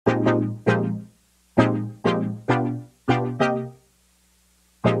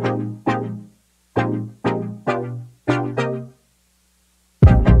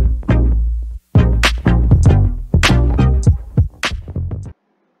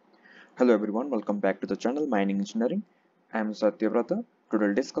Hello everyone, welcome back to the channel Mining Engineering. I am Satyavrata. Today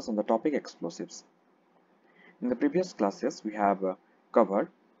we'll discuss on the topic explosives. In the previous classes, we have covered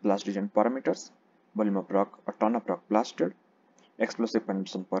blast region parameters, volume of rock or ton of rock blasted, explosive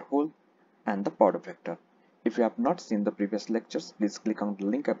penetrance per hole, and the powder factor. If you have not seen the previous lectures, please click on the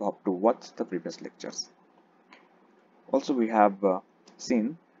link above to watch the previous lectures. Also, we have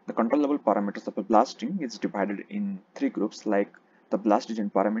seen the control level parameters of a blasting is divided in three groups like the blast region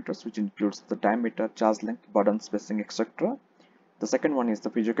parameters, which includes the diameter, charge length, burden spacing, etc. The second one is the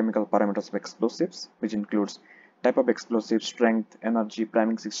physiochemical parameters of explosives, which includes type of explosive, strength, energy,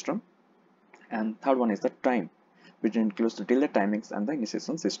 priming system. And third one is the time, which includes the delay timings and the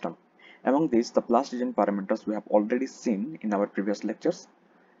initiation system. Among these, the blast region parameters we have already seen in our previous lectures.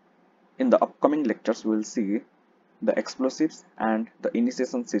 In the upcoming lectures, we will see the explosives and the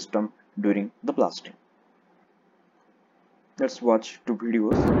initiation system during the blasting. Let's watch two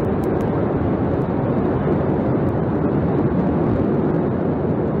videos.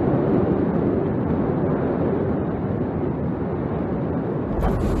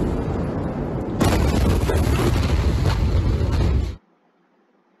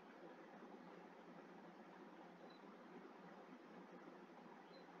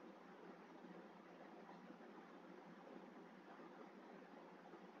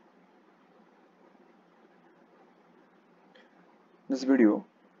 This video,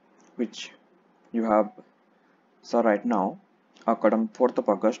 which you have saw right now, occurred on 4th of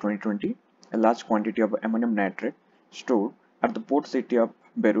August 2020. A large quantity of ammonium nitrate stored at the port city of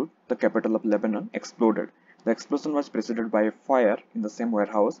Beirut, the capital of Lebanon, exploded. The explosion was preceded by a fire in the same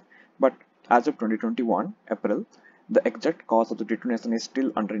warehouse, but as of 2021 April, the exact cause of the detonation is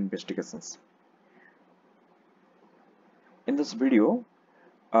still under investigations. In this video,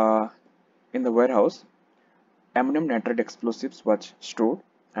 in the warehouse, ammonium nitrate explosives was stored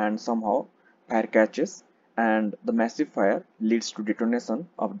and somehow fire catches and the massive fire leads to detonation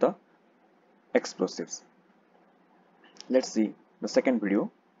of the explosives. Let's see the second video.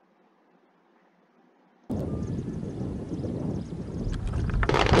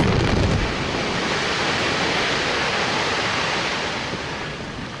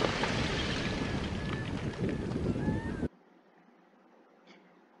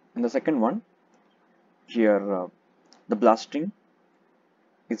 In the second one, here the blasting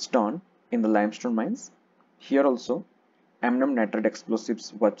is done in the limestone mines. Here also ammonium nitrate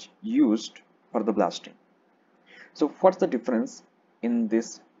explosives was used for the blasting. So what's the difference in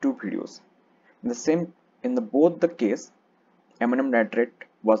these two videos? In both the case, ammonium nitrate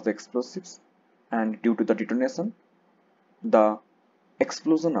was the explosives, and due to the detonation, the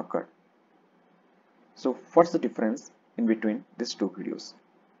explosion occurred. So what's the difference in between these two videos?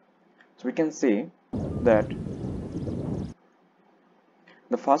 So we can say that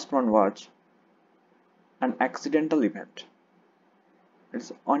the first one was an accidental event.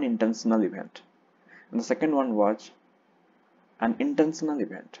 It's unintentional event. And the second one was an intentional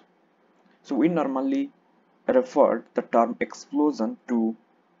event. So we normally refer the term explosion to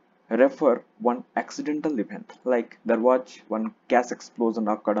refer one accidental event, like there was one gas explosion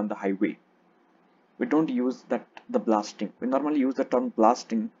occurred on the highway. We don't use the blasting. We normally use the term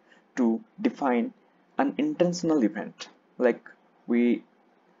blasting to define an intentional event, like we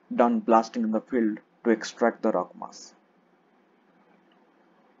done blasting in the field to extract the rock mass.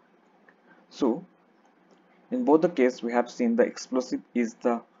 So in both the cases, we have seen the explosive is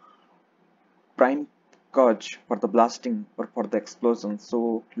the prime cause for the blasting or for the explosion.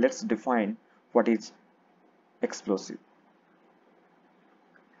 So let's define what is explosive.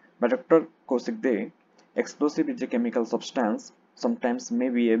 By Dr. Kaushik De, explosive is a chemical substance, sometimes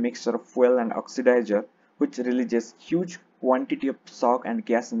maybe a mixture of fuel and oxidizer, which releases huge quantity of shock and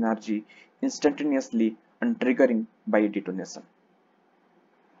gas energy instantaneously and triggering by a detonation.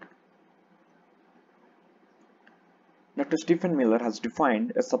 Dr. Stephen Miller has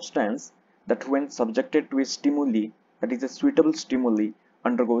defined a substance that when subjected to a stimuli that is a suitable stimuli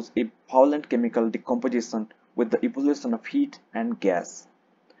undergoes a violent chemical decomposition with the evolution of heat and gas.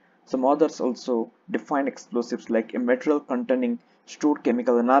 Some authors also define explosives like a material containing stored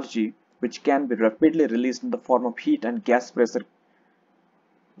chemical energy which can be rapidly released in the form of heat and gas pressure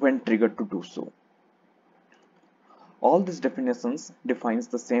when triggered to do so. All these definitions defines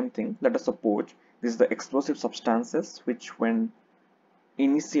the same thing. Let us suppose this is the explosive substances which when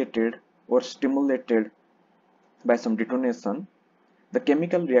initiated or stimulated by some detonation, the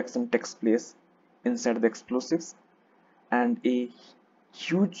chemical reaction takes place inside the explosives and a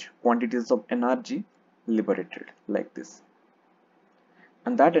huge quantities of energy liberated like this.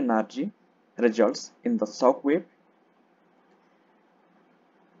 And that energy results in the shock wave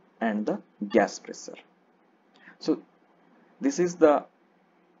and the gas pressure. So this is the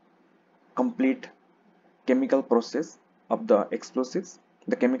complete chemical process of the explosives.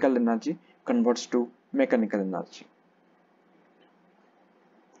 The chemical energy converts to mechanical energy.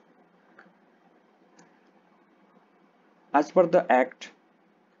 As per the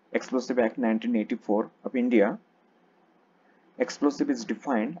Explosive Act 1984 of India, explosive is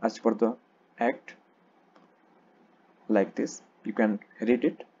defined as per the act like this. You can read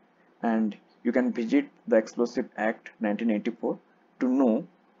it and you can visit the Explosive Act 1984 to know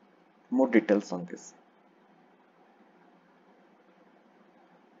more details on this.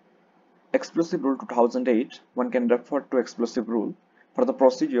 Explosive Rule 2008, one can refer to Explosive Rule for the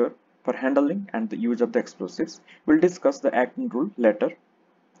procedure for handling and the use of the explosives. We'll discuss the act and rule later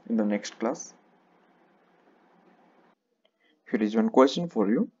in the next class. Here is one question for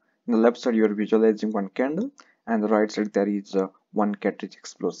you. On the left side you are visualizing one candle and the right side there is one cartridge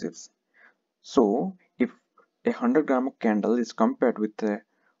explosives. So if a 100 gram of candle is compared with a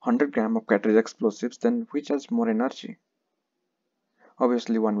 100 gram of cartridge explosives, then which has more energy?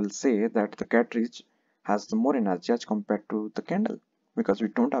 Obviously one will say that the cartridge has the more energy as compared to the candle, because we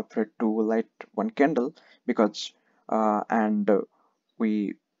don't afraid to light one candle because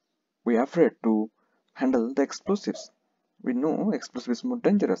we afraid to handle the explosives. We know explosive is more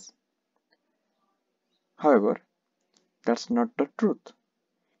dangerous. However, that's not the truth.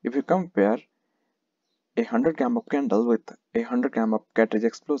 If you compare a 100 gram of candle with a 100 gram of cartridge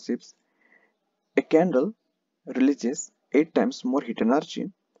explosives, a candle releases 8 times more heat energy,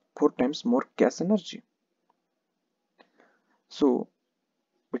 4 times more gas energy. So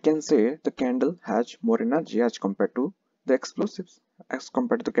we can say the candle has more energy as compared to the explosives, as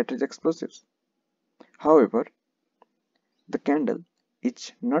compared to the cartridge explosives. However, the candle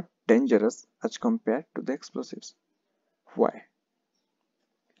is not dangerous as compared to the explosives. Why?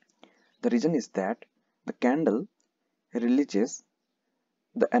 The reason is that the candle releases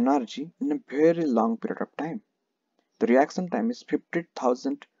the energy in a very long period of time. The reaction time is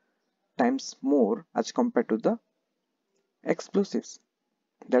 50,000 times more as compared to the explosives.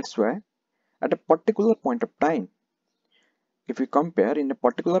 That's why at a particular point of time, if we compare in a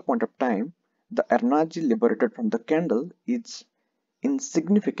particular point of time, the energy liberated from the candle is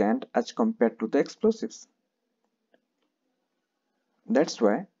insignificant as compared to the explosives. That's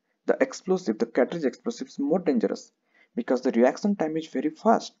why the cartridge explosive is more dangerous, because the reaction time is very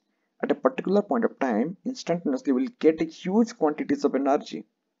fast. At a particular point of time, instantaneously we will get a huge quantities of energy.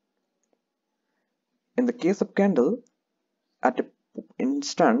 In the case of candle, at a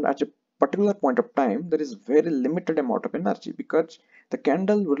particular point of time, there is very limited amount of energy, because the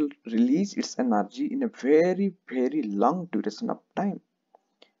candle will release its energy in a very long duration of time.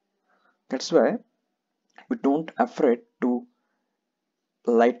 That's why we don't afraid to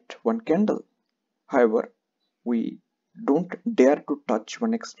light one candle. However, we don't dare to touch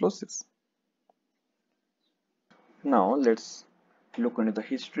one explosives. Now let's look into the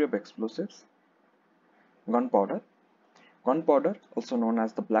history of explosives. Gunpowder. Gunpowder, also known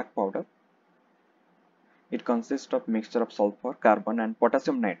as the black powder, it consists of mixture of sulfur, carbon and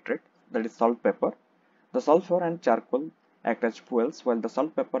potassium nitrate, that is saltpeter. The sulfur and charcoal act as fuels, while the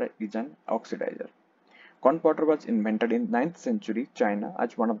saltpeter is an oxidizer. Gunpowder was invented in 9th century China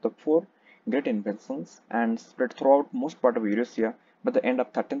as one of the 4 great inventions and spread throughout most part of Eurasia by the end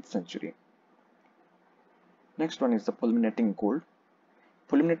of 13th century. Next one is the fulminating gold.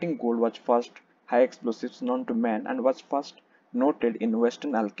 Fulminating gold was first high explosives known to man and was first noted in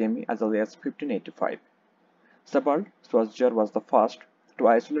Western alchemy as early as 1585. Sebald Schweitzer was the first to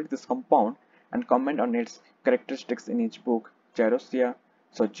isolate this compound and comment on its characteristics in his book Gyrosia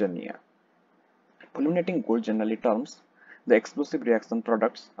Sojournia. Fulminating gold generally terms the explosive reaction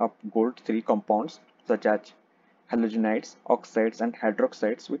products of gold 3 compounds such as halogenides, oxides and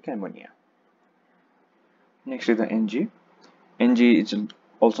hydroxides with ammonia. Next is the Ng. Ng is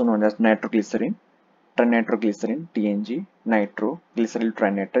also known as nitroglycerin, trinitroglycerin, TNG, nitro, glyceryl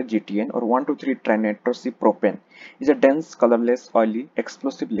trinitro, GTN, or 1,2,3-trinitro-C-propane is a dense, colorless, oily,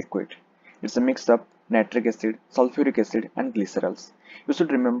 explosive liquid. It's a mix of nitric acid, sulfuric acid, and glycerols. You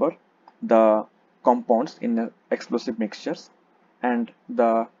should remember the compounds in explosive mixtures and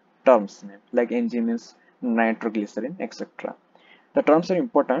the terms name, like Ng means nitroglycerin, etc. The terms are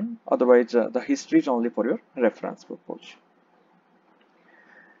important, otherwise the history is only for your reference purpose.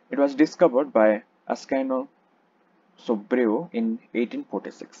 It was discovered by Ascanio Sobrero in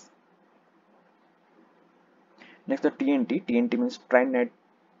 1846. Next, the TNT. TNT means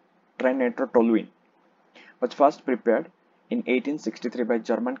trinitrotoluene, was first prepared in 1863 by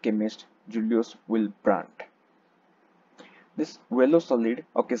German chemist Julius Wilbrandt. This yellow solid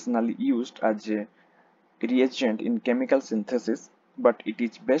occasionally used as a reagent in chemical synthesis, but it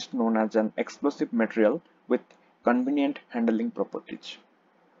is best known as an explosive material with convenient handling properties.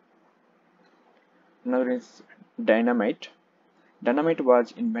 Now is dynamite. Dynamite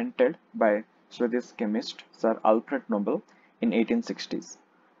was invented by Swedish chemist Sir Alfred Nobel in 1860s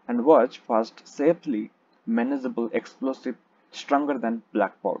and was first safely manageable explosive stronger than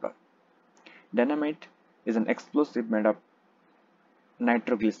black powder. Dynamite is an explosive made of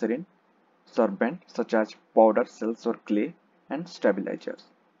nitroglycerin, sorbent such as powder cells or clay, and stabilizers.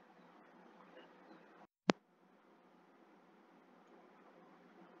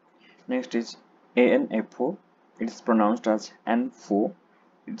 Next is ANFO. It is pronounced as ANFO.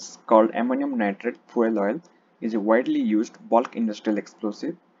 It's called ammonium nitrate fuel oil. Is a widely used bulk industrial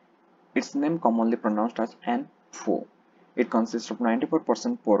explosive. Its name commonly pronounced as ANFO. It consists of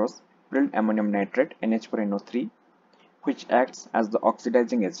 94% porous drilled ammonium nitrate NH4NO3, which acts as the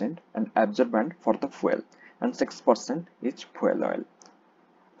oxidizing agent and absorbent for the fuel, and 6% is fuel oil.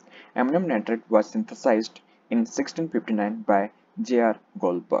 Ammonium nitrate was synthesized in 1659 by J.R.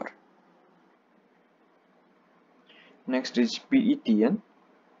 Goldberg. Next is PETN.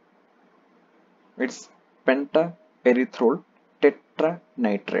 It's pentaerythrol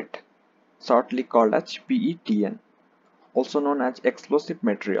tetranitrate, shortly called as PETN, also known as explosive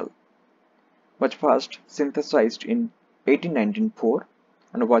material, was first synthesized in 1894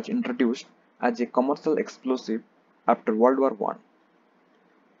 and was introduced as a commercial explosive after World War I.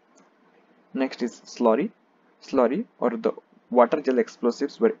 Next is slurry. Slurry or the water gel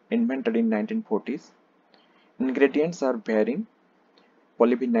explosives were invented in 1940s. Ingredients are varying: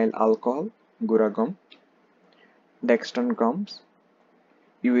 polyvinyl alcohol, gum, dextran gums,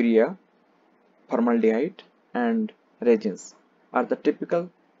 urea, formaldehyde, and resins are the typical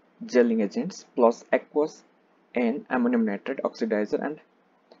gelling agents, plus aqueous and ammonium nitrate oxidizer and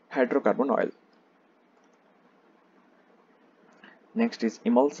hydrocarbon oil. Next is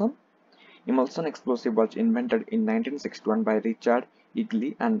emulsion. Emulsion explosive was invented in 1961 by Richard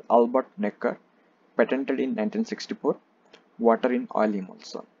Eagley and Albert Necker, patented in 1964. Water in oil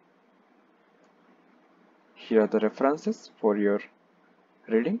emulsion. Here are the references for your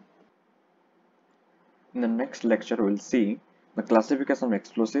reading. In the next lecture, we will see the classification of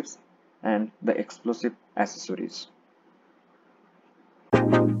explosives and the explosive accessories.